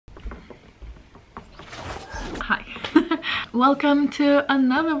Hi. Welcome to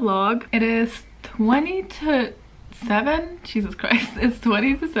another vlog. It is 20 to 7. Jesus Christ, it's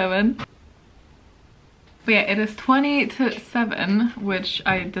 20 to 7. But yeah, it is 20 to 7, which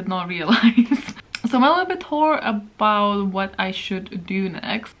I did not realize. So I'm a little bit torn about what I should do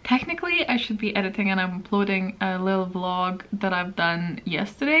next. Technically, I should be editing and I'm uploading a little vlog that I've done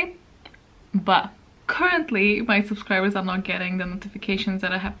yesterday. But currently, my subscribers are not getting the notifications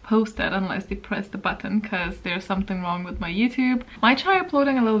that I have posted unless they press the button because there's something wrong with my YouTube. I might try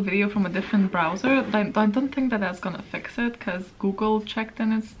uploading a little video from a different browser. I don't think that that's gonna fix it because Google checked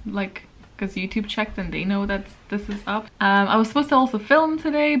and it's like... because YouTube checked and they know that this is up. I was supposed to also film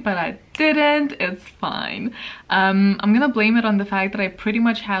today, but I didn't. It's fine. I'm gonna blame it on the fact that I pretty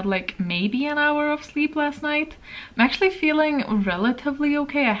much had like maybe an hour of sleep last night. I'm actually feeling relatively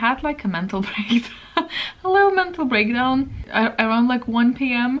okay. I had like a mental breakdown, a little mental breakdown around like 1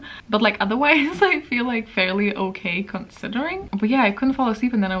 p.m. But like otherwise I feel like fairly okay considering. But yeah, I couldn't fall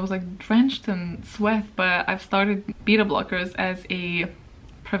asleep and then I was like drenched in sweat, but I've started beta blockers as a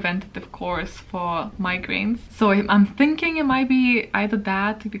preventative course for migraines, so I'm thinking it might be either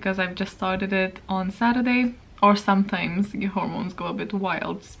that because I've just started it on Saturday, or sometimes your hormones go a bit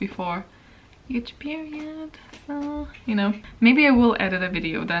wild just before you get your period. So you know, maybe I will edit a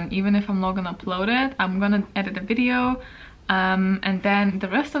video then, even if I'm not gonna upload it. I'm gonna edit a video and then the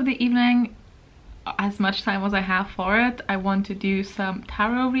rest of the evening, as much time as I have for it, I want to do some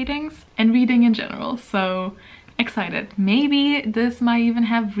tarot readings and reading in general. So excited. Maybe this might even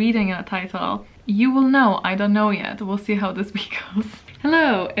have reading in the title. You will know. I don't know yet. We'll see how this week goes.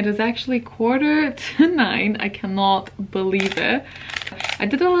 Hello, it is actually 9:15. I cannot believe it. I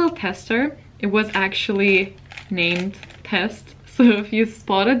did a little tester. It was actually named test, so if you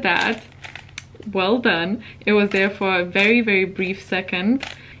spotted that, well done. It was there for a very brief second.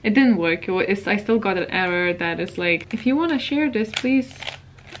 It didn't work. I still got an error that is like, if you want to share this, please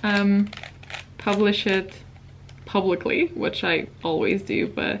publish it publicly, which I always do,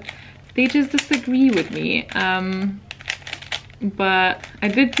 but they just disagree with me. But I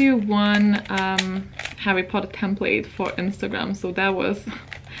did do one Harry Potter template for Instagram, so that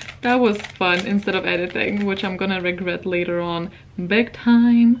was fun instead of editing, which I'm gonna regret later on big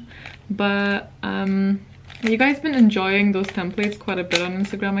time. But you guys been enjoying those templates quite a bit on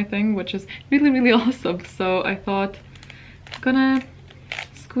Instagram, I think, which is really awesome. So I thought I'm gonna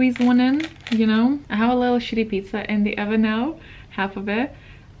squeeze one in, you know. I have a little shitty pizza in the oven now, half of it.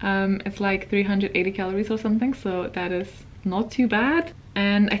 It's like 380 calories or something, so that is not too bad.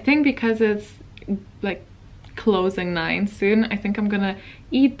 And I think because it's like closing 9 soon, I think I'm gonna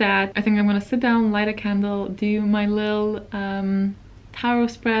eat that. I think I'm gonna sit down, light a candle, do my little tarot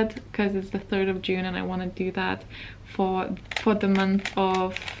spread because it's the 3rd of June and I want to do that for the month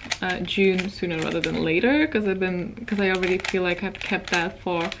of June sooner rather than later, because I already feel like I've kept that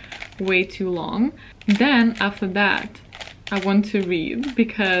for way too long. Then after that I want to read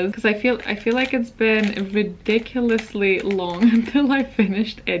because I feel like it's been ridiculously long until I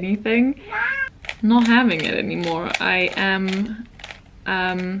finished anything. Not having it anymore. I am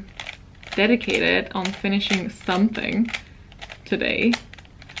dedicated on finishing something today.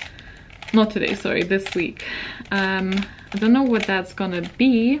 Not today, sorry, this week. I don't know what that's gonna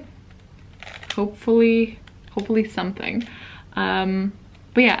be. Hopefully something.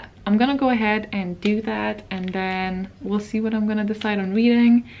 But yeah, I'm gonna go ahead and do that and then we'll see what I'm gonna decide on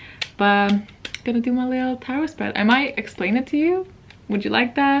reading. But I'm gonna do my little tarot spread. I might explain it to you. Would you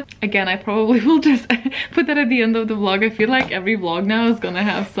like that? Again, I probably will just put that at the end of the vlog. I feel like every vlog now is gonna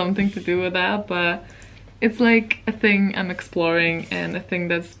have something to do with that, but it's like a thing I'm exploring and a thing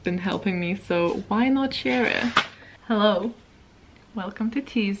that's been helping me, so why not share it? Hello, welcome to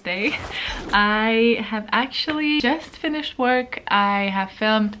Tuesday. I have actually just finished work. I have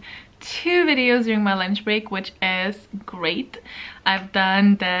filmed 2 videos during my lunch break, which is great. I've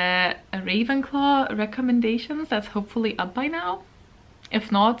done the Ravenclaw recommendations. That's hopefully up by now.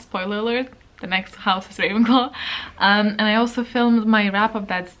 If not, spoiler alert, the next house is Ravenclaw. And I also filmed my wrap-up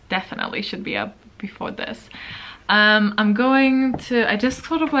that's definitely should be up before this. I just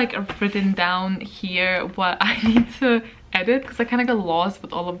sort of like written down here what I need to edit because I kind of got lost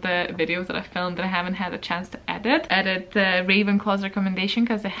with all of the videos that I filmed that I haven't had a chance to edit the Ravenclaw's recommendation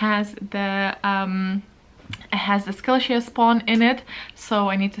because it has the Skillshare spawn in it, so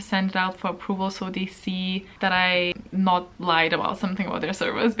I need to send it out for approval so they see that I not lied about something about their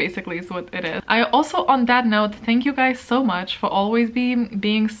service, basically is what it is. I also, on that note, thank you guys so much for always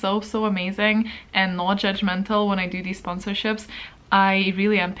being so amazing and not judgmental when I do these sponsorships. I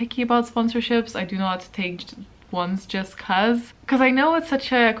really am picky about sponsorships. I do not take once just cause I know it's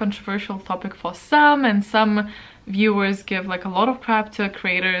such a controversial topic for some, and some viewers give like a lot of crap to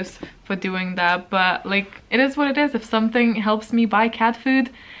creators for doing that, but like it is what it is. If something helps me buy cat food,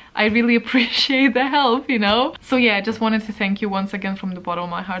 I really appreciate the help, you know? So yeah, I just wanted to thank you once again from the bottom of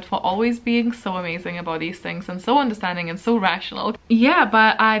my heart for always being so amazing about these things and so understanding and so rational. Yeah,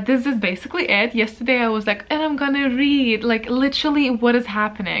 but this is basically it. Yesterday I was like, and I'm gonna read, like literally what is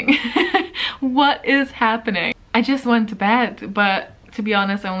happening? What is happening? I just went to bed, but to be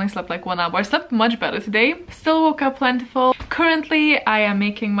honest, I only slept like 1 hour. I slept much better today. Still woke up plentiful. Currently, I am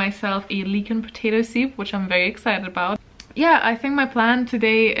making myself a leek and potato soup, which I'm very excited about. Yeah, I think my plan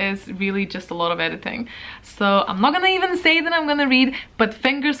today is really just a lot of editing. So I'm not gonna even say that I'm gonna read, but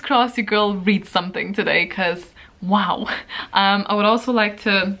fingers crossed your girl reads something today, because wow. I would also like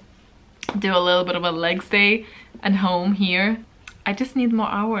to do a little bit of a legs day at home here. I just need more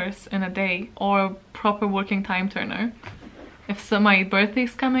hours in a day, or a proper working time turner. If my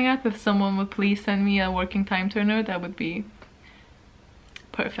birthday's coming up, if someone would please send me a working time turner, that would be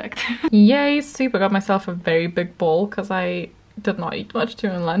perfect. Yay, soup. I got myself a very big bowl because I did not eat much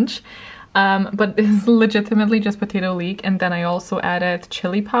during lunch. But this is legitimately just potato leek, and then I also added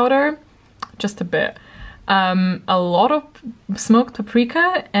chili powder, just a bit. A lot of smoked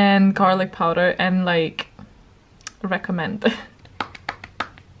paprika and garlic powder, and like, recommend.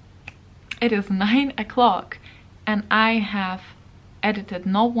 It is 9 o'clock and I have edited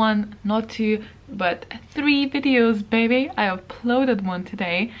not 1, not 2, but 3 videos, baby. I uploaded one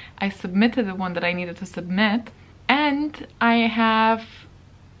today. I submitted the one that I needed to submit, and I have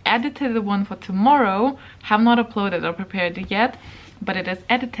edited the one for tomorrow. Have not uploaded or prepared it yet, but it is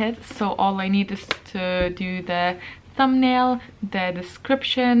edited, so all I need is to do the thumbnail, the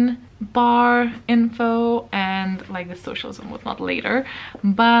description bar info, and like the socials and whatnot later.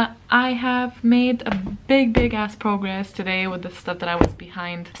 But I have made a big ass progress today with the stuff that I was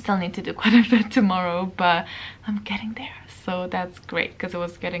behind. Still need to do quite a bit tomorrow, but I'm getting there, so that's great because it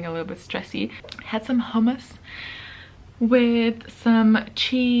was getting a little bit stressy. Had some hummus with some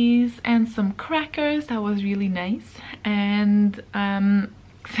cheese and some crackers. That was really nice. And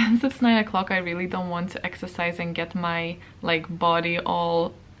since it's 9 o'clock, I really don't want to exercise and get my like body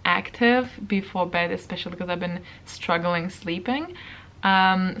all active before bed, especially because I've been struggling sleeping.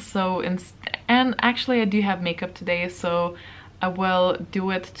 And actually I do have makeup today, so I will do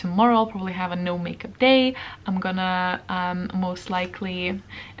it tomorrow. I'll probably have a no makeup day. I'm gonna most likely, and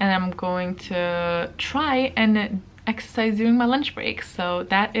I'm going to try and exercise during my lunch break. So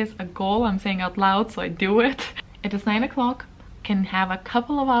that is a goal I'm saying out loud, so I do it. It is 9 o'clock. Can have a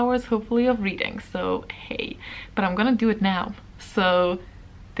couple of hours hopefully of reading, so hey, but I'm gonna do it now, so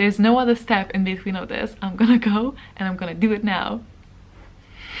there's no other step in between of this. I'm gonna go and I'm gonna do it now.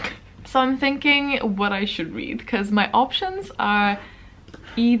 So I'm thinking what I should read, because my options are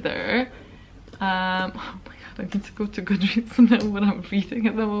either oh my god, I need to go to Goodreads and know what I'm reading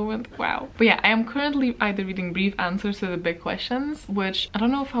at the moment. Wow. But yeah, I am currently either reading brief answers to the big questions, which I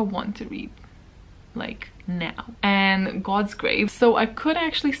don't know if I want to read like now, and Godsgrave. So I could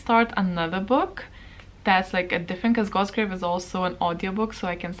actually start another book that's like a different, because Godsgrave is also an audiobook, so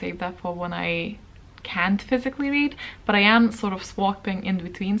I can save that for when I can't physically read, but I am sort of swapping in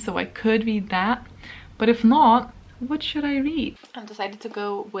between, so I could read that. But if not, what should I read? I've decided to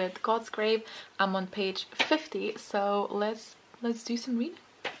go with Godsgrave. I'm on page 50, so let's do some reading.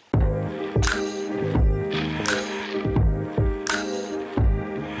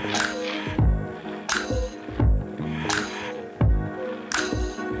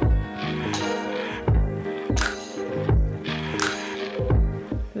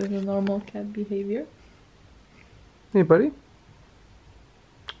 This is a normal cat behavior. Hey, buddy.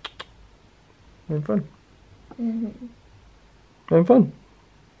 Having fun. Having fun.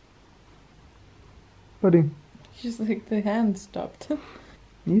 Buddy. Just like the hand stopped.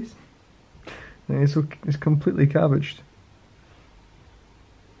 Yes. It's completely cabbaged.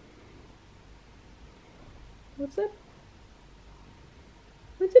 What's it?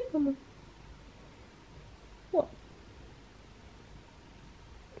 What's it, Mama? What?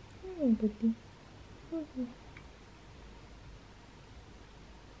 Oh, baby.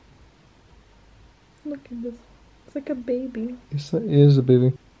 Look at this. It's like a baby. Yes, it is a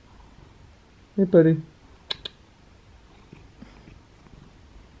baby. Hey, buddy.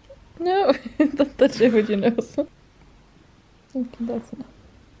 No, don't touch it with your nose. Okay, that's enough.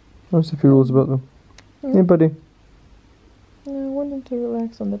 How's the feels about them? Hey, buddy. No, I want him to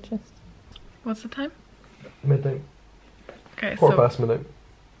relax on the chest. What's the time? Midnight. Okay, Quarter past midnight.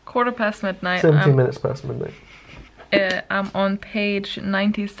 1/4 past midnight. 17 minutes past midnight. I'm on page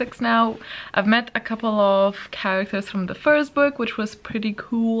 96 now. I've met a couple of characters from the first book, which was pretty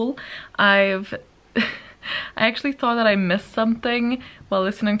cool. I actually thought that I missed something while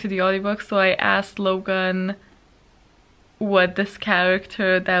listening to the audiobook, so I asked Logan what this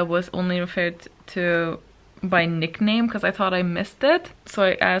character that was only referred to by nickname, because I thought I missed it. So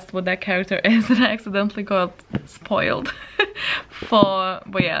I asked what that character is and I accidentally got spoiled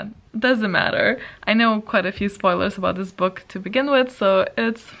but yeah, doesn't matter. I know quite a few spoilers about this book to begin with, so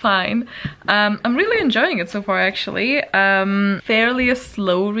it's fine. I'm really enjoying it so far, actually. Fairly a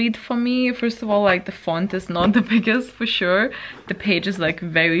slow read for me. First of all, like, the font is not the biggest for sure. The page is like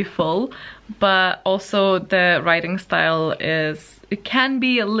very full, but also the writing style it can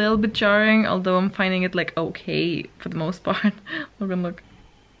be a little bit jarring, although I'm finding it like okay for the most part. Look.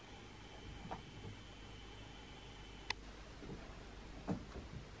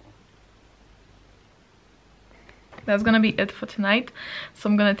 That's gonna be it for tonight. So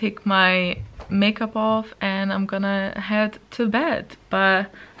I'm gonna take my makeup off and I'm gonna head to bed. But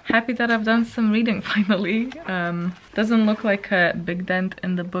happy that I've done some reading finally. Doesn't look like a big dent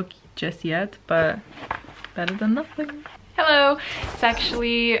in the book just yet, but better than nothing. Hello, it's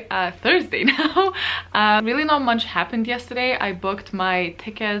actually Thursday now. Really not much happened yesterday. I booked my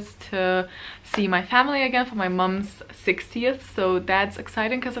tickets to see my family again for my mom's 60th, so that's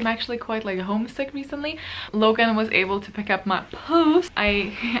exciting because I'm actually quite like homesick recently. Logan was able to pick up my post.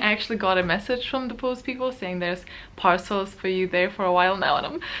 I actually got a message from the post people saying there's parcels for you there for a while now, and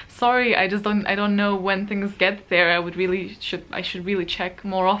I'm sorry, I don't know when things get there. I should really check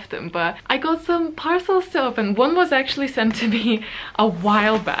more often, but I got some parcels to open. One was actually sent to me a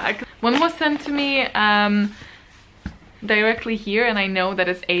while back. One was sent to me directly here, and I know that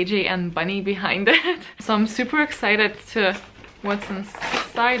it's AJ and Bunny behind it. So I'm super excited to what's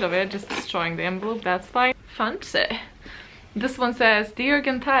inside of it. Just destroying the envelope, that's fine. Fancy. This one says, Dear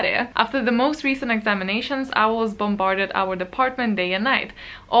Gentare, after the most recent examinations, owls bombarded our department day and night,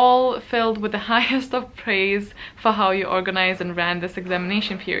 all filled with the highest of praise for how you organized and ran this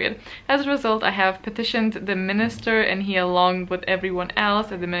examination period. As a result, I have petitioned the minister, and he, along with everyone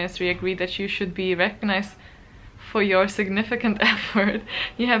else at the ministry, agreed that you should be recognized for your significant effort.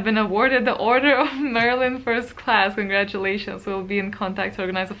 You have been awarded the Order of Merlin First Class. Congratulations. We'll be in contact to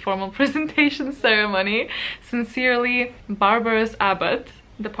organize a formal presentation ceremony. Sincerely, Barbarous Abbott,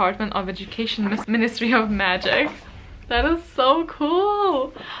 Department of Education, Ministry of Magic. That is so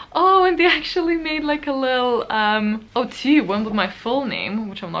cool. Oh, and they actually made like a little two, one with my full name,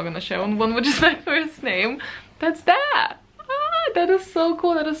 which I'm not gonna show, and one with just my first name. That's that. That is so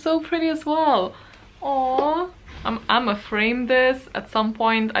cool. That is so pretty as well. Aww. I'm gonna frame this at some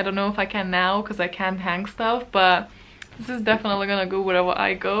point. I don't know if I can now because I can't hang stuff, but this is definitely gonna go wherever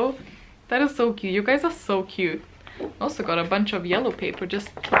I go. That is so cute. You guys are so cute. Also got a bunch of yellow paper just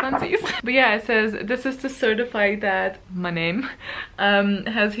for fancies. But yeah, it says, this is to certify that my name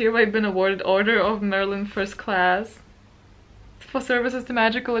has hereby been awarded Order of Merlin First Class for services to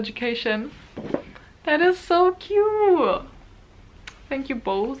magical education. That is so cute. Thank you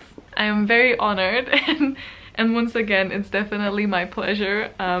both. I am very honored, and once again, it's definitely my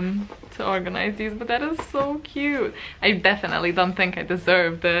pleasure to organize these, but that is so cute. I definitely don't think I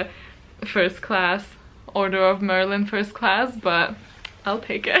deserve the first class, Order of Merlin First Class, but I'll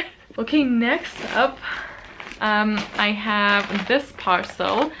take it. Okay, next up, I have this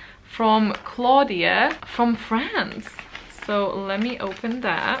parcel from Claudia from France. So let me open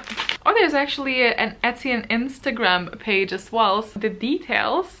that. Oh, there's actually an Etsy and Instagram page as well. So the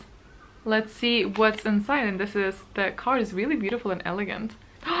details. Let's see what's inside. And the card is really beautiful and elegant.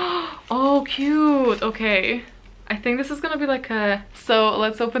 Oh, cute. Okay. I think this is gonna be like a... So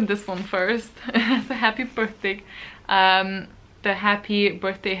let's open this one first. It's a happy birthday. The Happy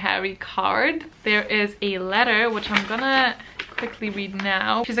Birthday Harry card. There is a letter, which I'm gonna quickly read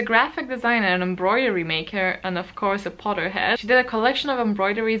now. She's a graphic designer, an embroidery maker, and of course a Potterhead. She did a collection of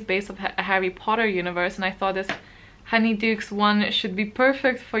embroideries based on a Harry Potter universe, and I thought this Honeydukes one should be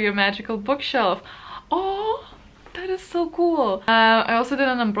perfect for your magical bookshelf. Oh, that is so cool. I also did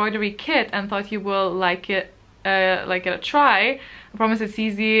an embroidery kit and thought you will like it a try. I promise it's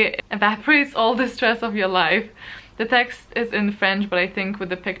easy. It evaporates all the stress of your life. The text is in French, but I think with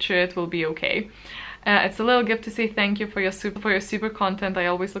the picture it will be okay. It's a little gift to say thank you for your super content. I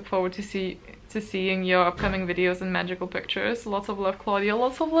always look forward to seeing your upcoming videos and magical pictures. Lots of love, Claudia.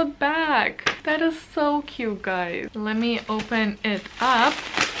 Lots of love back. That is so cute, guys. Let me open it up.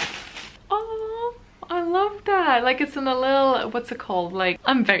 Oh, I love that. Like, it's in a little, what's it called? Like,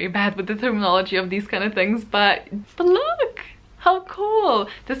 I'm very bad with the terminology of these kind of things, but look. How cool!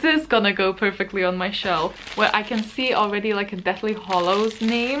 This is gonna go perfectly on my shelf, where I can see already like a Deathly Hallows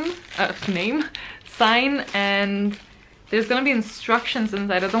sign, and there's gonna be instructions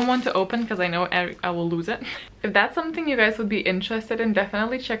inside. I don't want to open because I know I will lose it. If that's something you guys would be interested in,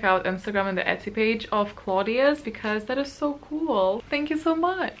 definitely check out Instagram and the Etsy page of Claudia's, because that is so cool. Thank you so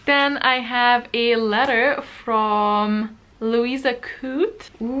much. Then I have a letter from Louisa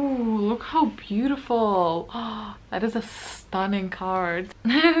Coote. Ooh, look how beautiful. Oh, that is a stunning card.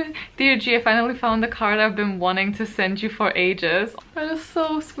 Dear G, I finally found the card I've been wanting to send you for ages. That is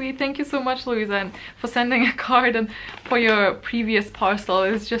so sweet. Thank you so much, Louisa, and for sending a card and for your previous parcel.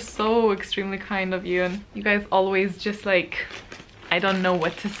 It's just so extremely kind of you, and you guys always just like, I don't know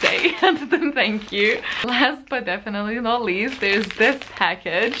what to say other than thank you. Last but definitely not least, there's this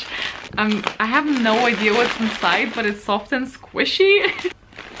package. I have no idea what's inside, but it's soft and squishy.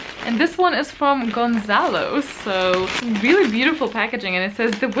 And this one is from Gonzalo, so really beautiful packaging, and it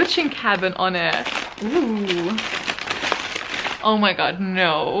says The Witching Cabin on it. Ooh. Oh my god,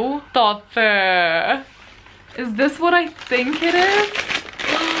 no. Stop it. Is this what I think it is?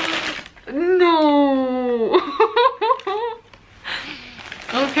 No.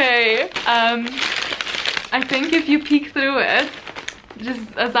 Okay, I think if you peek through it,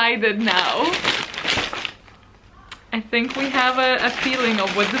 just as I did now, I think we have a feeling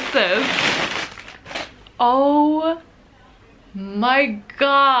of what this is. Oh my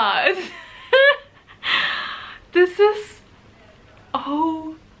god. This is,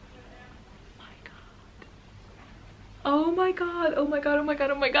 oh my god. Oh my god, oh my god, oh my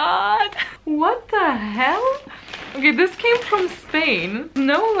god, oh my god. What the hell? Okay, this came from Spain.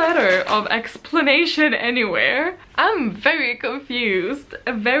 No letter of explanation anywhere. I'm very confused,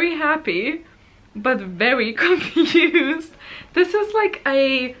 very happy, but very confused. This is like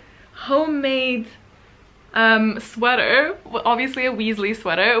a homemade sweater, obviously a Weasley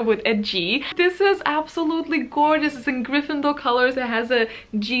sweater with a G. This is absolutely gorgeous. It's in Gryffindor colors. It has a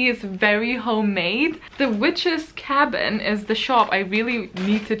G. It's very homemade. The Witch's Cabin is the shop. I really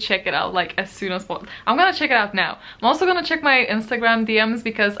need to check it out like as soon as possible. I'm gonna check it out now. I'm also gonna check my Instagram DMs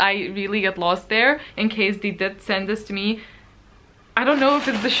because I really get lost there in case they did send this to me. I don't know if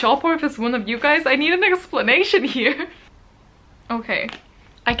it's the shop or if it's one of you guys. I need an explanation here. Okay.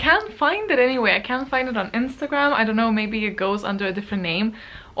 I can't find it anyway. I can't find it on Instagram. I don't know, maybe it goes under a different name,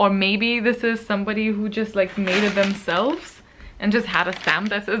 or maybe this is somebody who just like made it themselves and just had a stamp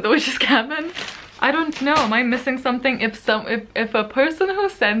that says The Witch's Cabin. I don't know. Am I missing something? If a person who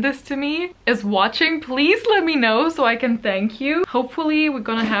sent this to me is watching, please let me know so I can thank you. Hopefully we're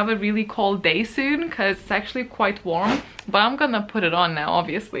gonna have a really cold day soon because it's actually quite warm, but I'm gonna put it on now,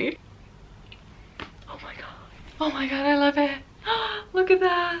 obviously. Oh my god. Oh my god, I love it. Look at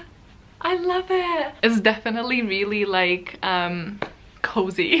that. I love it. It's definitely really like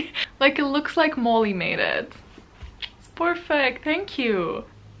cozy. Like it looks like Molly made it. It's perfect. Thank you.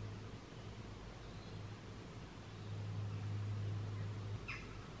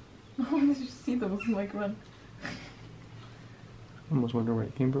 Oh, did you see those like run? I almost wonder where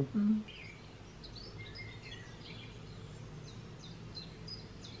it came from. Mm-hmm.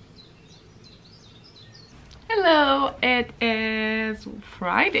 Hello, it is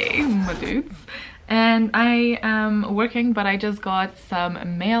Friday, my dudes, and I am working, but I just got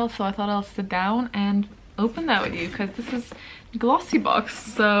some mail, so I thought I'll sit down and open that with you because this is Glossybox.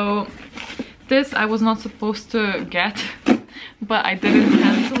 So this I was not supposed to get, but I didn't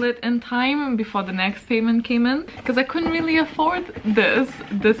cancel it in time before the next payment came in because I couldn't really afford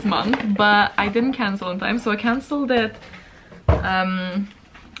this month, but I didn't cancel in time, so I canceled it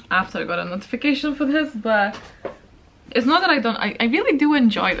after I got a notification for this. But it's not that I don't, I really do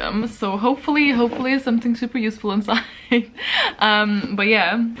enjoy them, so hopefully it's something super useful inside. But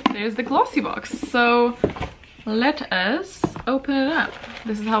yeah, there's the Glossybox, so let us open it up.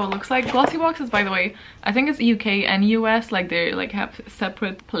 This is how it looks like. Glossyboxes, by the way, I think it's UK and US, like they like have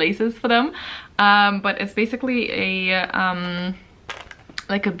separate places for them, but it's basically a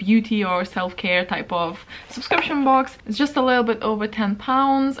like a beauty or self-care type of subscription box. It's just a little bit over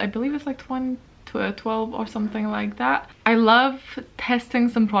 £10. I believe it's like 20 to 12 or something like that. I love testing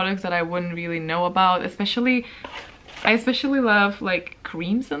some products that I wouldn't really know about, I especially love like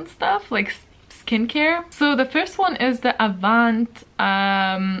creams and stuff, like skincare. So the first one is the Avant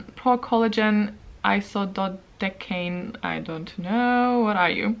Pro Collagen Isododecane, I don't know, what are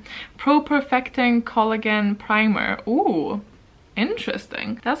you? Pro Perfecting Collagen Primer. Ooh,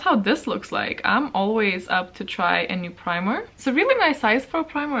 interesting. That's how this looks like. I'm always up to try a new primer. It's a really nice size for a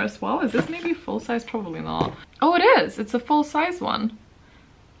primer as well. Is this maybe full size? Probably not. Oh, it is. It's a full size one.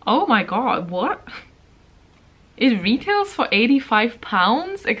 Oh my god, what? It retails for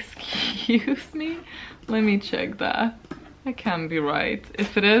 £85? Excuse me? Let me check that. That can't be right.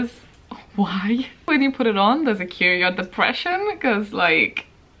 If it is, why? When you put it on, does it cure your depression? Because like,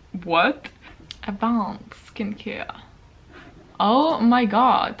 what? Advanced skincare. Oh my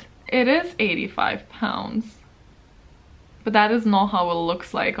god. It is £85. But that is not how it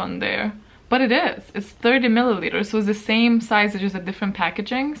looks like on there. But it is. It's 30 milliliters, so it's the same size, it's just a different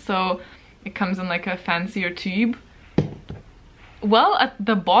packaging. So it comes in like a fancier tube. Well,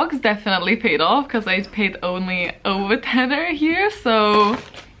 the box definitely paid off because I paid only over tenner here, so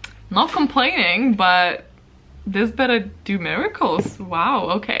not complaining, but this better do miracles.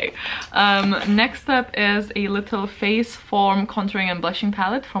 Wow, okay. Next up is a little face form contouring and blushing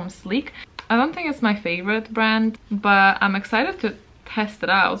palette from Sleek. I don't think it's my favorite brand, but I'm excited to test it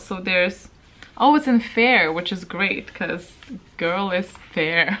out. So there's, oh, it's in fair, which is great because girl is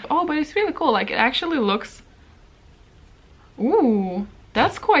fair. Oh, but it's really cool. Like, it actually looks, ooh,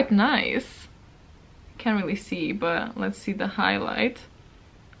 that's quite nice. Can't really see, but let's see the highlight.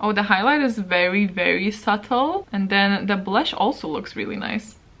 Oh, the highlight is very, very subtle. And then the blush also looks really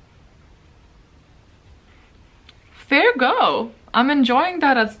nice. Fair go. I'm enjoying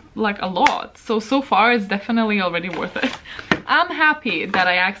that as like a lot. So far it's definitely already worth it. I'm happy that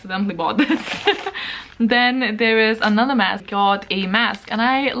I accidentally bought this. Then there is another mask. Got a mask, and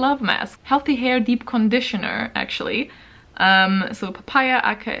I love masks. Healthy Hair Deep Conditioner, actually. So papaya,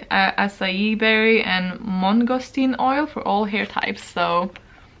 acai berry, and mangosteen oil for all hair types. So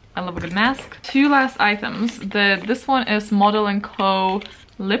I love a good mask. Two last items. This one is Model & Co.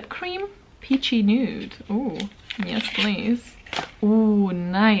 lip cream, peachy nude. Ooh, yes please. Ooh,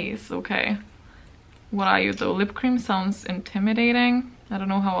 nice. Okay. What are you though? Lip cream sounds intimidating. I don't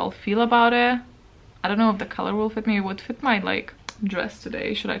know how I'll feel about it. I don't know if the color will fit me. It would fit my like dress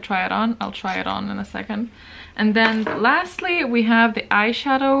today. Should I try it on? I'll try it on in a second. And then lastly, we have the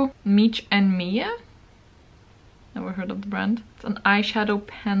eyeshadow Meech and Mia. Never heard of the brand. It's an eyeshadow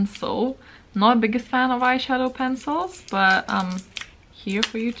pencil. Not the biggest fan of eyeshadow pencils, but I'm here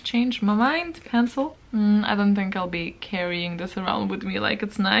for you to change my mind. Pencil. I don't think I'll be carrying this around with me. Like,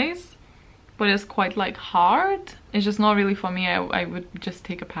 it's nice, but it's quite like hard. It's just not really for me. I would just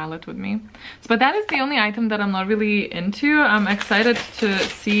take a palette with me. So, but that is the only item that I'm not really into. I'm excited to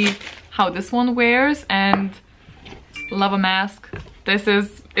see how this one wears, and love a mask. This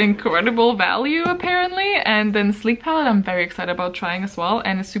is incredible value apparently. And then Sleek palette I'm very excited about trying as well,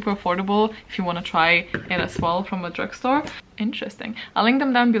 and it's super affordable if you want to try it as well from a drugstore. Interesting. I'll link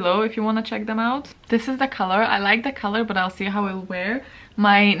them down below if you want to check them out. This is the color. I like the color, but I'll see how it'll wear.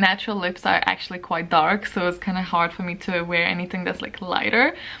 My natural lips are actually quite dark, so it's kind of hard for me to wear anything that's like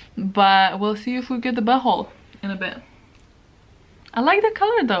lighter, but we'll see if we get the butthole in a bit. I like the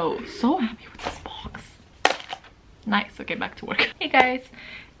color though. So happy with this box. Nice. Okay, back to work. Hey guys,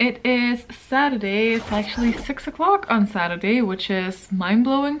 it is Saturday. It's actually 6 o'clock on Saturday, which is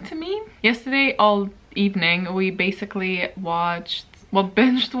mind-blowing to me. Yesterday all evening we basically watched, well,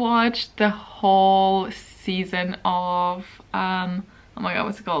 binge watched the whole season of oh my god,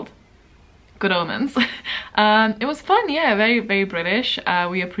 what's it called? Good Omens. It was fun, yeah, very, very British.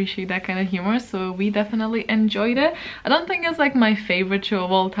 We appreciate that kind of humor, so we definitely enjoyed it. I don't think it's like my favorite show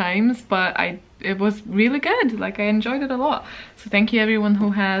of all times, but it was really good. Like, I enjoyed it a lot. So thank you everyone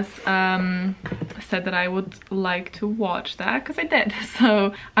who has said that I would like to watch that, because I did.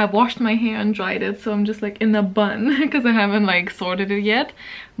 So I washed my hair and dried it, so I'm just like in a bun because I haven't like sorted it yet.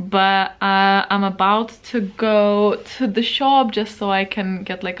 But I'm about to go to the shop just so I can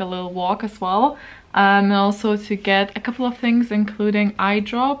get like a little walk as well. And also to get a couple of things, including eye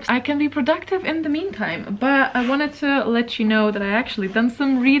drops. I can be productive in the meantime. But I wanted to let you know that I actually done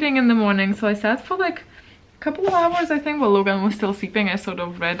some reading in the morning. So I sat for like a couple of hours, I think, while Logan was still sleeping. I sort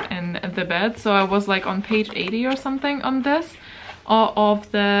of read in the bed. So I was like on page 80 or something on this, of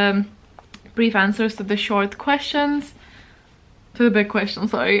the brief answers to the short questions. To the big question,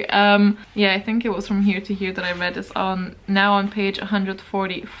 sorry. Yeah, I think it was from here to here that I read. It's now on page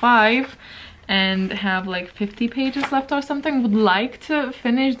 145 and have like 50 pages left or something. Would like to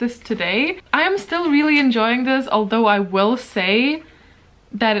finish this today. I am still really enjoying this, although I will say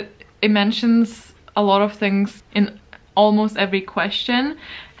that it mentions a lot of things in almost every question,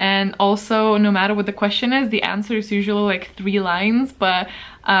 and also no matter what the question is, the answer is usually like 3 lines, but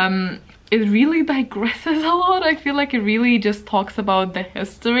it really digresses a lot. I feel like it really just talks about the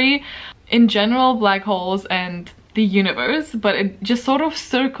history in general, black holes and the universe, but it just sort of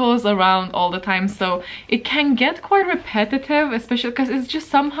circles around all the time, so it can get quite repetitive, especially because it's just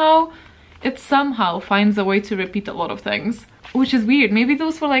somehow finds a way to repeat a lot of things. which is weird. Maybe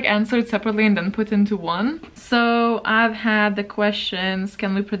those were like answered separately and then put into one. So I've had the questions,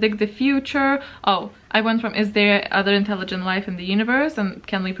 can we predict the future? Oh, I went from, is there other intelligent life in the universe? And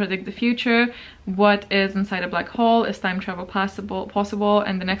can we predict the future? What is inside a black hole? Is time travel possible?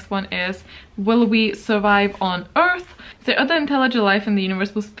 And the next one is, will we survive on Earth? Is there other intelligent life in the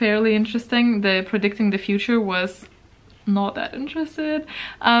universe? Was fairly interesting. The predicting the future was not that interested.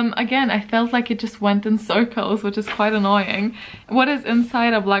 Again, I felt like it just went in circles, which is quite annoying. What is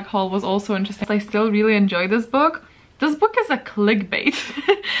inside a black hole was also interesting. I still really enjoy this book. This book is a clickbait.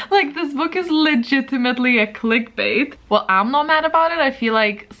 Like, this book is legitimately a clickbait. Well, I'm not mad about it. I feel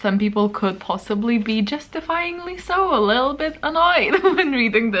like some people could possibly be justifyingly so a little bit annoyed when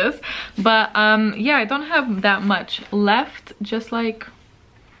reading this. But yeah, I don't have that much left, just like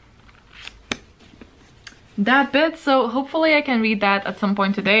that bit, so hopefully I can read that at some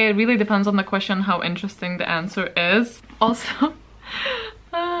point today. It really depends on the question how interesting the answer is. Also,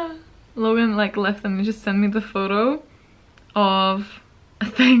 Logan like left and just sent me the photo of a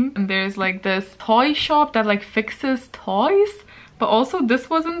thing, and there's like this toy shop that like fixes toys, but also this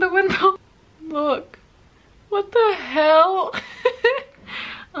was in the window. Look, what the hell?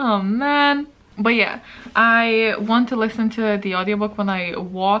 Oh man. But yeah, I want to listen to the audiobook when I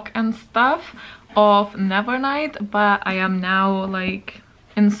walk and stuff of Nevernight, but I am now like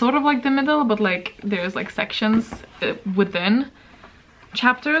in sort of like the middle, but like there's like sections within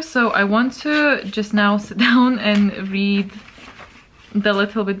chapters, so I want to just now sit down and read the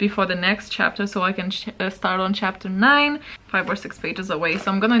little bit before the next chapter so I can start on chapter 9, 5 or 6 pages away.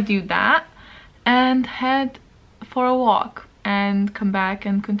 So I'm gonna do that and head for a walk and come back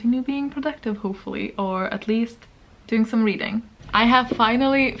and continue being productive, hopefully, or at least doing some reading. I have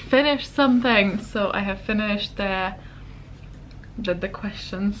finally finished something. So I have finished the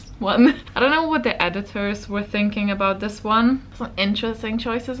questions one. I don't know what the editors were thinking about this one. Some interesting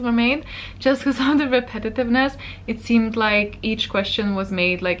choices were made. Just because of the repetitiveness, it seemed like each question was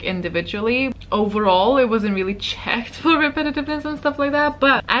made like individually. Overall, it wasn't really checked for repetitiveness and stuff like that.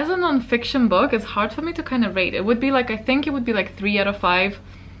 But as a non-fiction book, it's hard for me to kind of rate. It would be like, I think it would be like 3 out of 5.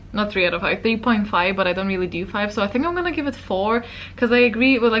 Not 3 out of 5, 3.5, but I don't really do 5, so I think I'm gonna give it 4 because I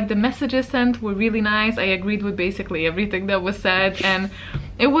agree with like the messages sent were really nice. I agreed with basically everything that was said, and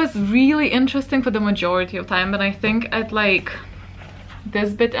it was really interesting for the majority of time. But I think at like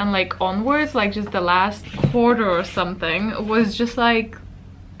this bit and like onwards, like just the last quarter or something, was just like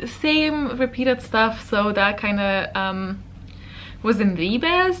same repeated stuff, so that kind of wasn't the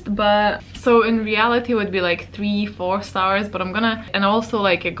best. But so in reality it would be like 3-4 stars, but I'm gonna, and also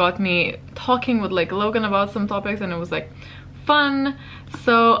like it got me talking with like Logan about some topics and it was like fun,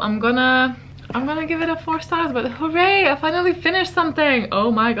 so I'm gonna give it a 4 stars. But hooray, I finally finished something. Oh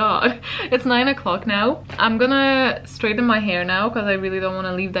my god. It's 9 o'clock now. I'm gonna straighten my hair now because I really don't want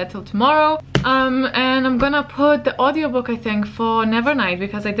to leave that till tomorrow. And I'm gonna put the audiobook, I think, for Nevernight,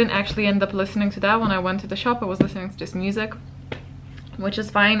 because I didn't actually end up listening to that when I went to the shop. I was listening to just music, which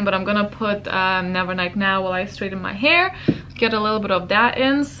is fine, but I'm gonna put Nevernight now while I straighten my hair, get a little bit of that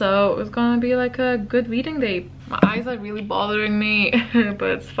in, so it's gonna be like a good reading day. My eyes are really bothering me, but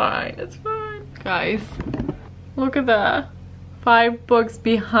it's fine, it's fine. Guys, look at that. 5 books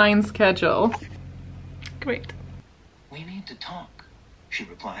behind schedule. Great. We need to talk, she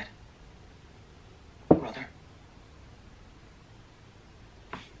replied. Brother.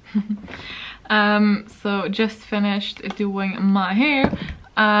 So just finished doing my hair.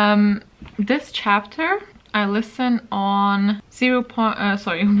 This chapter I listen on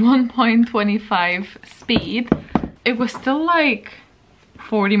 1.25 speed. It was still like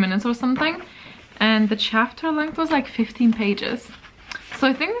 40 minutes or something, and the chapter length was like 15 pages. So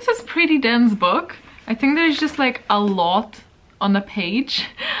I think this is a pretty dense book. I think there's just like a lot on the page.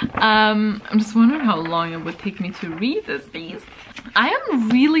 I'm just wondering how long it would take me to read this beast. I am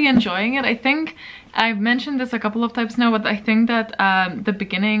really enjoying it. I think I've mentioned this a couple of times now, but I think that the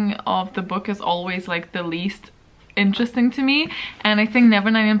beginning of the book is always like the least interesting to me, and I think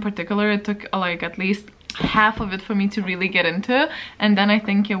Nevernight in particular, it took like at least half of it for me to really get into, and then I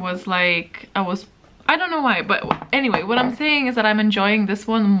think it was like I don't know why, but anyway, what I'm saying is that I'm enjoying this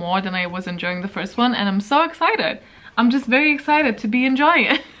one more than I was enjoying the first one, and I'm so excited. I'm just very excited to be enjoying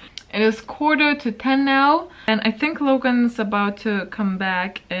it. It is 9:45 now, and I think Logan's about to come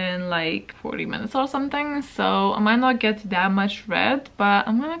back in like 40 minutes or something, so I might not get that much read, but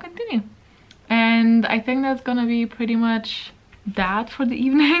I'm gonna continue. And I think that's gonna be pretty much that for the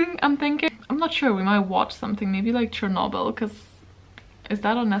evening, I'm thinking. I'm not sure, we might watch something, maybe like Chernobyl, because is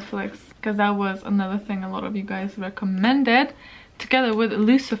that on Netflix? Because that was another thing a lot of you guys recommended, together with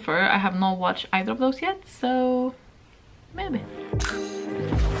Lucifer. I have not watched either of those yet, so Maybe.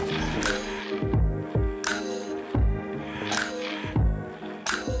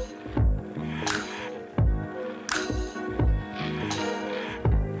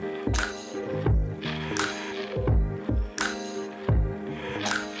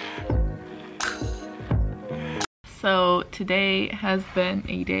 So today has been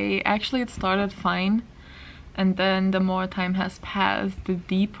a day. Actually, it started fine, and then the more time has passed, the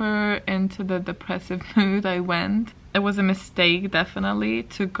deeper into the depressive mood I went. It was a mistake, definitely,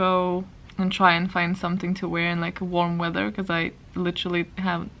 to go and try and find something to wear in like warm weather, because I literally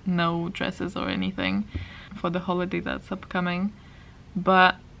have no dresses or anything for the holiday that's upcoming.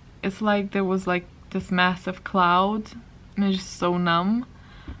 But it's like there was like this massive cloud and it's just so numb.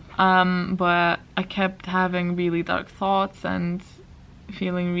 But I kept having really dark thoughts and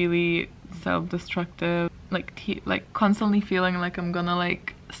feeling really self-destructive, like constantly feeling like I'm gonna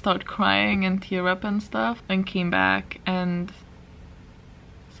like start crying and tear up and stuff, and came back and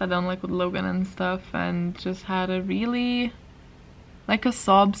sat down like with Logan and stuff and just had a really like a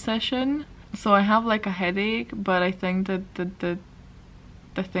sob session. So I have like a headache, but I think that the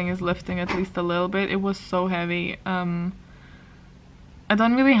thing is lifting at least a little bit. It was so heavy. I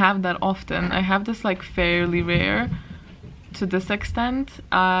don't really have that often. I have this like fairly rare to this extent.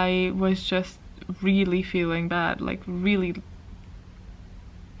 I was just really feeling bad, like really,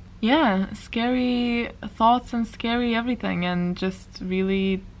 yeah, scary thoughts and scary everything, and just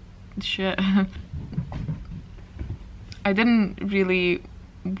really shit. I didn't really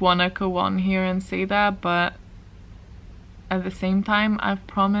wanna go on here and say that, but at the same time, I've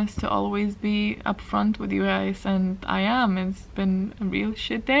promised to always be upfront with you guys, and I am. It's been a real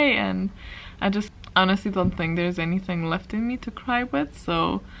shit day, and I just honestly don't think there's anything left in me to cry with,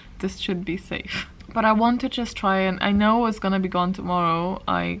 so this should be safe. But I want to just try, and I know it's gonna be gone tomorrow,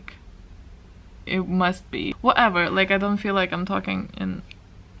 like, it must be. Whatever, like, I don't feel like I'm talking in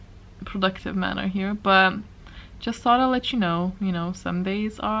a productive manner here, but just thought I'd let you know, some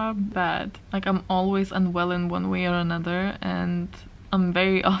days are bad. Like, I'm always unwell in one way or another, and I'm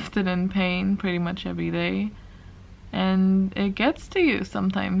very often in pain pretty much every day. And it gets to you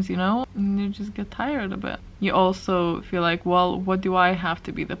sometimes, and you just get tired of it. You also feel like, well, what do I have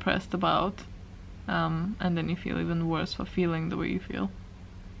to be depressed about? And then you feel even worse for feeling the way you feel.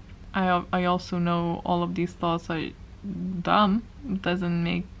 I also know all of these thoughts are dumb. It doesn't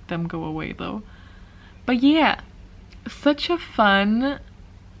make them go away though. But yeah, such a fun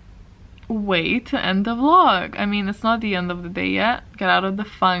way to end the vlog. I mean, it's not the end of the day yet. Get out of the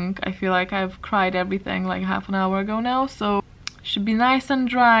funk. I feel like I've cried everything like half an hour ago now, so should be nice and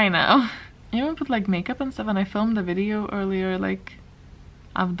dry now. I even put like makeup and stuff, and I filmed a video earlier, like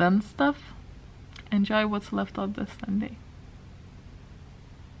I've done stuff. Enjoy what's left of this Sunday.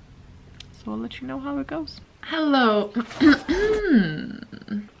 So I'll let you know how it goes. Hello.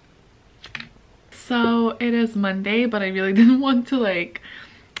 So it is Monday, but I really didn't want to like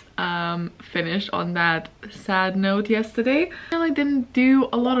finish on that sad note yesterday. I really didn't do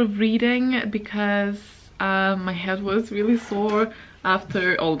a lot of reading because my head was really sore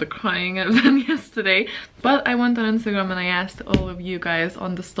after all the crying I've done yesterday. But I went on Instagram and I asked all of you guys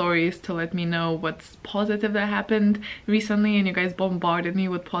on the stories to let me know what's positive that happened recently, and you guys bombarded me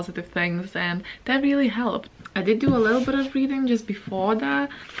with positive things, and that really helped. I did do a little bit of reading just before that,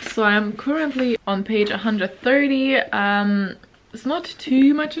 so I'm currently on page 130. It's not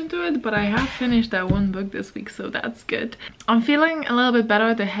too much into it, but I have finished that one book this week, so that's good. I'm feeling a little bit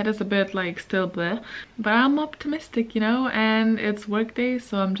better. The head is a bit like still bleh, but I'm optimistic, and it's work day,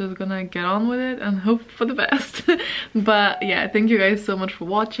 so I'm just gonna get on with it and hope for the best. But yeah, thank you guys so much for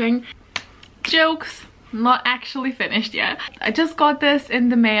watching. Jokes, not actually finished yet. I just got this in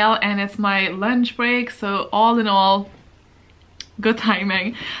the mail and it's my lunch break, so all in all, good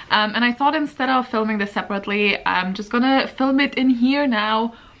timing. And I thought instead of filming this separately, I'm just gonna film it in here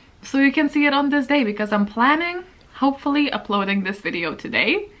now so you can see it on this day, because I'm planning hopefully uploading this video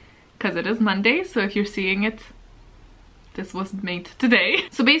today, because it is Monday, so if you're seeing it, this was made today.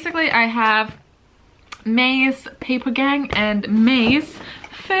 So basically I have May's Papergang and May's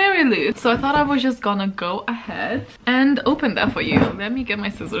Fairyloot. So I thought I was just gonna go ahead and open that for you. Let me get my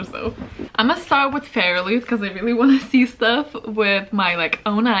scissors though. I'm gonna start with Fairyloot because I really want to see stuff with my like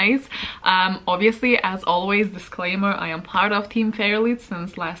own eyes. Obviously, as always, disclaimer, I am part of Team Fairyloot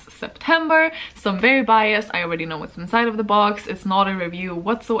since last September, so I'm very biased. I already know what's inside of the box. It's not a review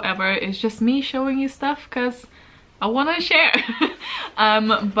whatsoever. It's just me showing you stuff because I want to share.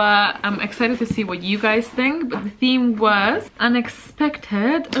 But I'm excited to see what you guys think. But the theme was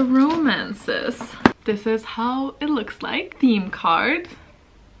unexpected romances. This is how it looks like. Theme card.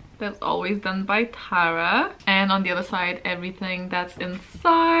 That's always done by Tara. And on the other side, everything that's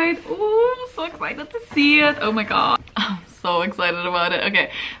inside. Oh, so excited to see it. Oh my god. I'm so excited about it.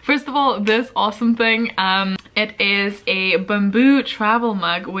 Okay, first of all, this awesome thing. It is a bamboo travel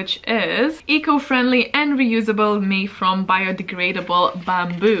mug, which is eco-friendly and reusable, made from biodegradable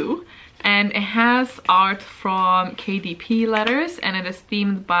bamboo. And it has art from KDP letters, and it is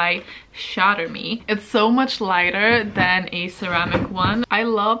themed by Shatter Me. It's so much lighter than a ceramic one. I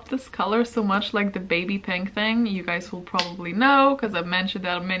love this color so much, like the baby pink thing. You guys will probably know because I've mentioned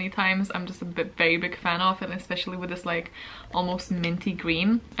that many times. I'm just a very big fan of it, especially with this like almost minty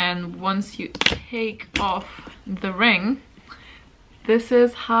green. And once you take off the ring, this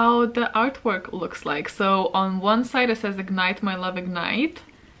is how the artwork looks like. So on one side it says "Ignite My Love Ignite,"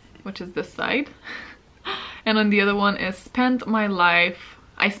 which is this side, and on the other one is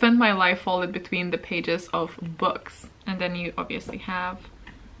I spent my life folded between the pages of books. And then you obviously have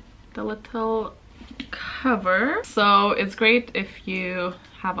the little cover. So it's great if you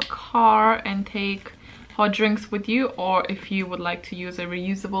have a car and take hot drinks with you, or if you would like to use a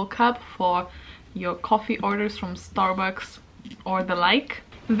reusable cup for your coffee orders from Starbucks or the like.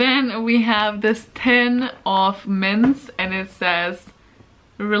 Then we have this tin of mints, and it says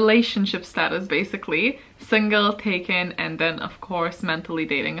relationship status, basically single, taken, and then of course mentally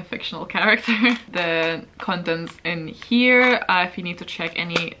dating a fictional character. The contents in here, if you need to check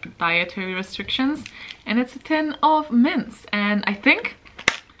any dietary restrictions. And it's a tin of mints, and I think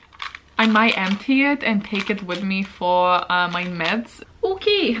I might empty it and take it with me for my meds.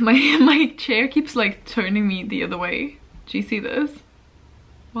 Okay, my chair keeps like turning me the other way. Do you see this?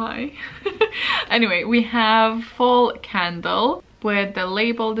 Why? Anyway, we have full candle with the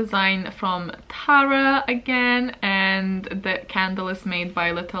label design from Tara again, and the candle is made by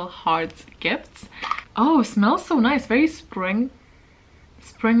Little Hearts Gifts. Oh, smells so nice, very spring-like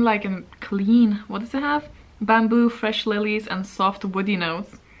and clean. What does it have? Bamboo, fresh lilies, and soft woody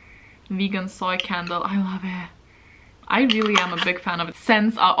notes. Vegan soy candle. I love it. I really am a big fan of it.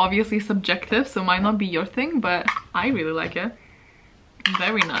 Scents are obviously subjective, so might not be your thing, but I really like it.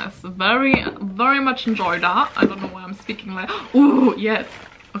 Very nice. Very much enjoy that. I don't know why I'm speaking like... Ooh, yes.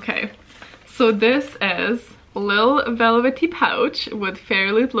 Okay. So this is a little velvety pouch with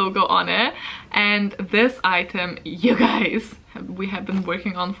Fairyloot logo on it. And this item, you guys, we have been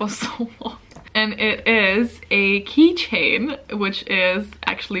working on for so long. And it is a keychain, which is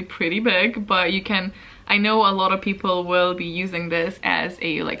actually pretty big, but you can... I know a lot of people will be using this as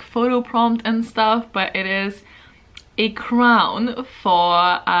a like photo prompt and stuff, but it is a crown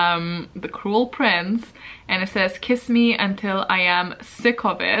for the Cruel Prince, and it says "Kiss me until I am sick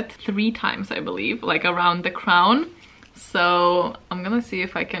of it" 3 times, I believe, like around the crown. So I'm gonna see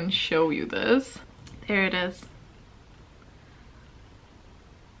if I can show you this. There it is.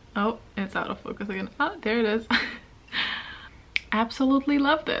 Oh, it's out of focus again. Oh, there it is. Absolutely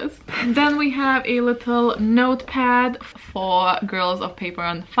love this. Then we have a little notepad for Girls of Paper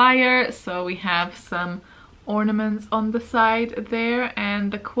and Fire. So we have some ornaments on the side there,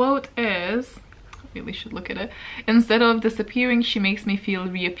 and the quote is, I really should look at it, "Instead of disappearing, she makes me feel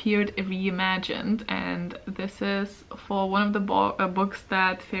reappeared, reimagined." And this is for one of the books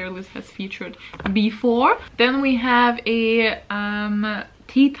that Fairyloot has featured before. Then we have a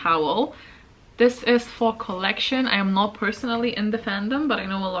tea towel. This is for collection. I am not personally in the fandom, but I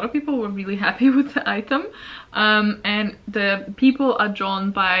know a lot of people were really happy with the item. And the people are drawn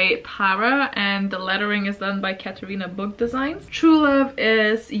by Tara, and the lettering is done by Katerina Book Designs. True love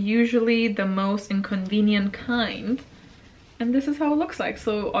is usually the most inconvenient kind. And this is how it looks like.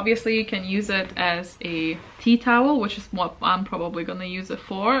 So obviously you can use it as a tea towel, which is what I'm probably gonna use it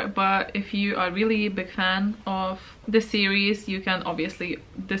for. But if you are really a big fan of the series, you can obviously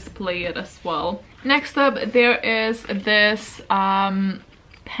display it as well. Next up, there is this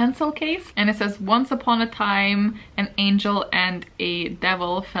pencil case, and it says, "Once upon a time, an angel and a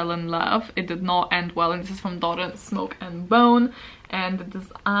devil fell in love. It did not end well." And this is from Daughter, Smoke and Bone. And the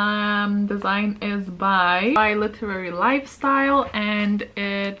design is by Literary Lifestyle, and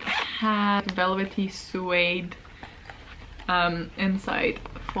it has velvety suede inside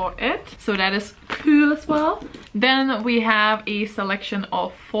for it. So that is cool as well. Then we have a selection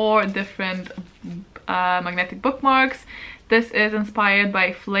of 4 different magnetic bookmarks. This is inspired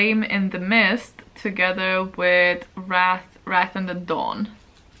by Flame in the Mist together with Wrath and the Dawn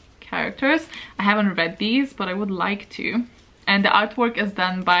characters. I haven't read these, but I would like to. And the artwork is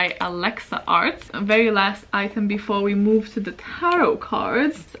done by Alexa Arts. Very last item before we move to the tarot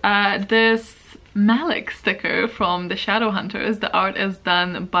cards. This Malik sticker from the Shadowhunters. The art is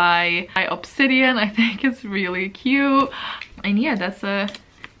done by Obsidian. I think it's really cute. And yeah, that's a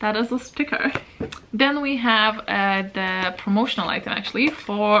that is a sticker. Then we have the promotional item actually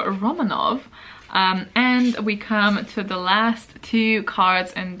for Romanov. And we come to the last two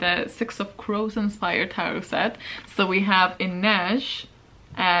cards in the Six of Crows inspired tarot set. So we have Inej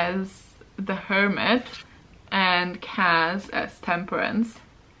as the Hermit and Kaz as Temperance.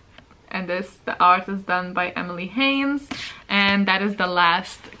 And the art is done by Emily Haynes, and that is the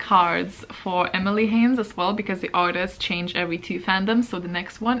last cards for Emily Haynes as well, because the artists change every 2 fandoms, so the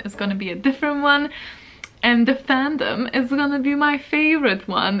next one is gonna be a different one, and the fandom is gonna be my favorite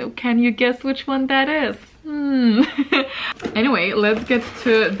one. Can you guess which one that is? Anyway, let's get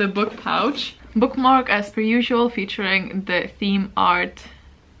to the book pouch. Bookmark as per usual, featuring the theme art.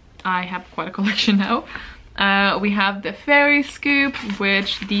 I have quite a collection now. We have the Fairy Scoop,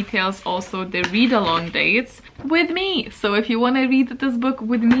 which details also the read-along dates with me. So if you want to read this book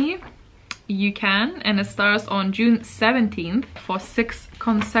with me, you can, and it starts on June 17th for 6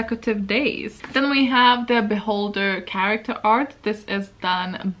 consecutive days. Then we have the Beholder character art. This is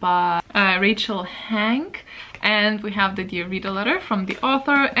done by Rachel Hank. And we have the Dear Reader letter from the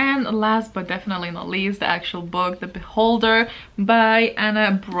author, and last but definitely not least, the actual book, The Beholder by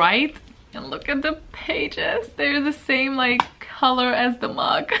Anna Bright. And look at the pages, they're the same like color as the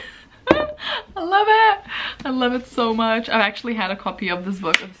mug. I love it. I love it so much. I've actually had a copy of this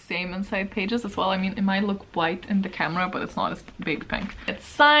book of the same inside pages as well. I mean, it might look white in the camera, but it's not, it's baby pink. It's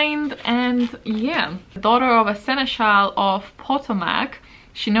signed, and yeah. The daughter of a seneschal of Potomac,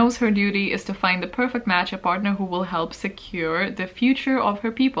 she knows her duty is to find the perfect match, a partner who will help secure the future of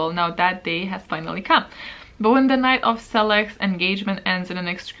her people. Now that day has finally come. But when the night of Sellect's engagement ends in an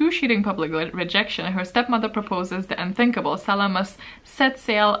excruciating public rejection, her stepmother proposes the unthinkable. Sela must set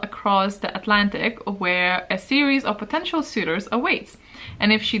sail across the Atlantic, where a series of potential suitors awaits.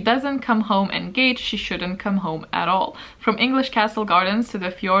 And if she doesn't come home engaged, she shouldn't come home at all. From English castle gardens to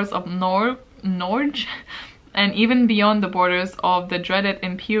the fjords of Norge, and even beyond the borders of the dreaded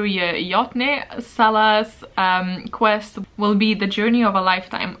Imperia Jotne, Sala's quest will be the journey of a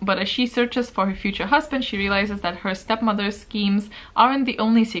lifetime. But as she searches for her future husband, she realizes that her stepmother's schemes aren't the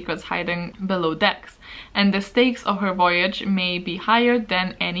only secrets hiding below decks, and the stakes of her voyage may be higher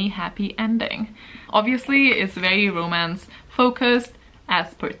than any happy ending. Obviously, it's very romance focused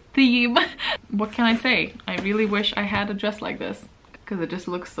as per theme. What can I say? I really wish I had a dress like this, because it just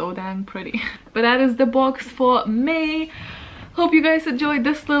looks so dang pretty. But that is the box for May. Hope you guys enjoyed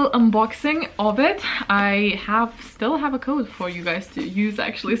this little unboxing of it. I still have a code for you guys to use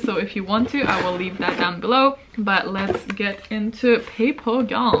actually, so if you want to, I will leave that down below. But let's get into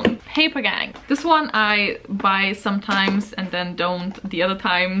Papergang. Papergang. This one I buy sometimes and then don't the other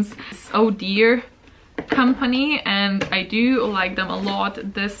times. It's Oh Dear company, and I do like them a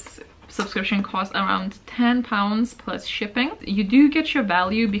lot. This subscription costs around £10 plus shipping. You do get your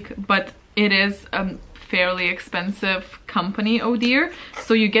value, but it is a fairly expensive company, Oh Dear,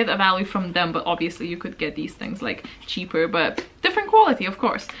 so you get a value from them, but obviously you could get these things like cheaper, but different quality, of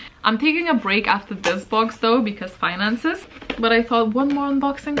course. I'm taking a break after this box though, because finances, but I thought one more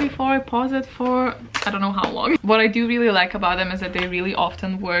unboxing before I pause it for I don't know how long. What I do really like about them is that they really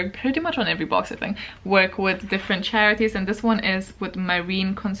often work, pretty much on every box I think, work with different charities, and this one is with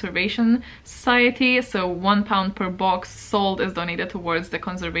Marine Conservation Society, so £1 per box sold is donated towards the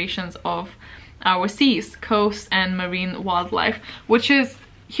conservations of our seas, coasts and marine wildlife, which is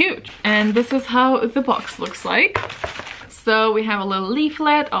huge. And this is how the box looks like. So we have a little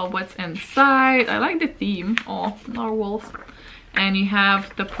leaflet of what's inside. I like the theme. Oh, narwhals. And you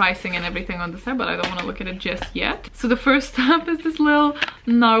have the pricing and everything on the side, but I don't want to look at it just yet. So the first step is this little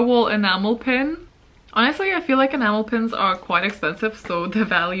narwhal enamel pin. Honestly, I feel like enamel pins are quite expensive, so the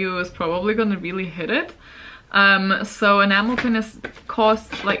value is probably gonna really hit it. So enamel pin it's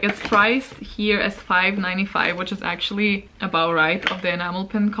priced here as $5.95, which is actually about right of the enamel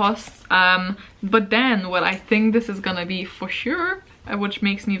pin costs. But then what I think this is gonna be for sure, which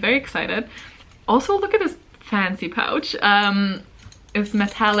makes me very excited. Also, look at this fancy pouch. It's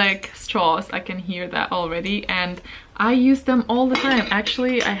metallic straws. I can hear that already, and I use them all the time.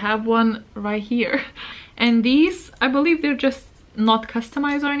 Actually, I have one right here, and these, I believe they're just not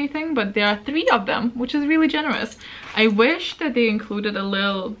customized or anything, but there are 3 of them, which is really generous. I wish that they included a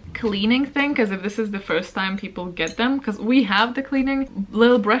little cleaning thing, because if this is the first time people get them, because we have the cleaning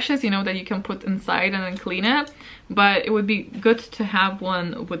little brushes, you know, that you can put inside and then clean it, but it would be good to have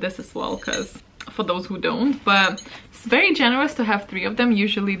one with this as well, because for those who don't. But it's very generous to have 3 of them.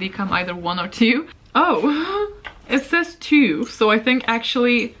 Usually they come either 1 or 2. Oh, it says 2, so I think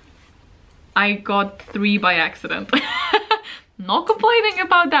actually I got 3 by accident. Not complaining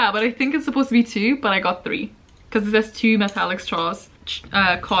about that, but I think it's supposed to be 2, but I got 3 because it says 2 metallic straws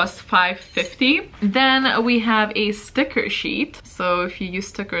costs $5.50. Then we have a sticker sheet. So if you use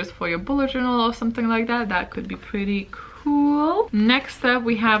stickers for your bullet journal or something like that, that could be pretty cool. Next up,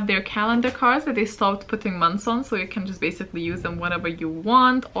 we have their calendar cards that they stopped putting months on, so you can just basically use them whenever you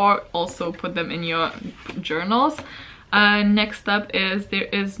want, or also put them in your journals. Next up is There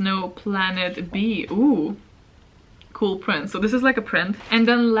Is No Planet B. Ooh, cool print. So this is like a print. And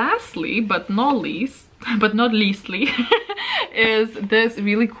then lastly, but not leastly, is this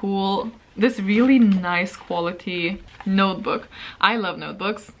really cool, this really nice quality notebook. I love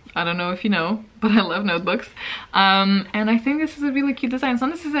notebooks. I don't know if you know, but I love notebooks. And I think this is a really cute design. It's not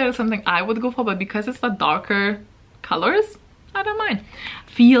necessarily something I would go for, but because it's the darker colors, I don't mind.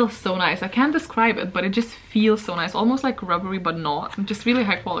 Feels so nice. I can't describe it, but it just feels so nice. Almost like rubbery, but not. Just really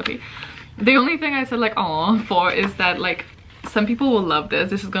high quality. The only thing I said like aw for is that like some people will love this.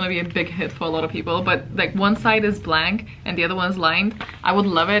 This is gonna be a big hit for a lot of people, but like one side is blank and the other one is lined. I would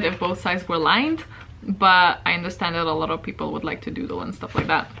love it if both sides were lined, but I understand that a lot of people would like to doodle and stuff like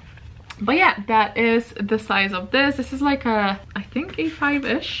that. But yeah, that is the size of this. This is like a, I think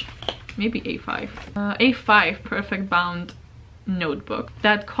A5-ish, maybe A5. A5 perfect bound notebook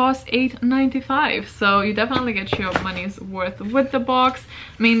that costs $8.95, so you definitely get your money's worth with the box.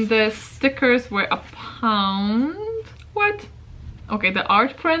 I mean, the stickers were £1. What? Okay, the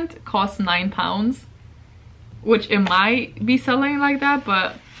art print costs £9, which it might be selling like that,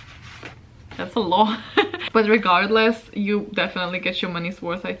 but that's a lot. But regardless, you definitely get your money's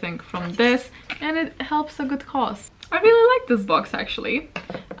worth, I think, from this, and it helps a good cause. I really like this box actually.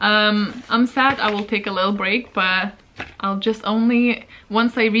 I'm sad I will take a little break, but I'll just only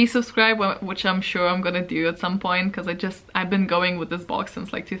once I resubscribe, which I'm sure I'm gonna do at some point, because I've been going with this box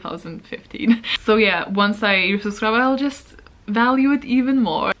since like 2015. So yeah, once I resubscribe, I'll just value it even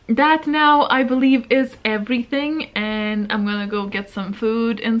more. That now I believe is everything, and I'm gonna go get some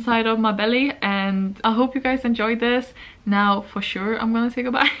food inside of my belly, and I hope you guys enjoyed this. Now for sure I'm gonna say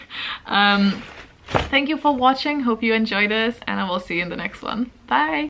goodbye. Thank you for watching, hope you enjoyed this, and I will see you in the next one. Bye!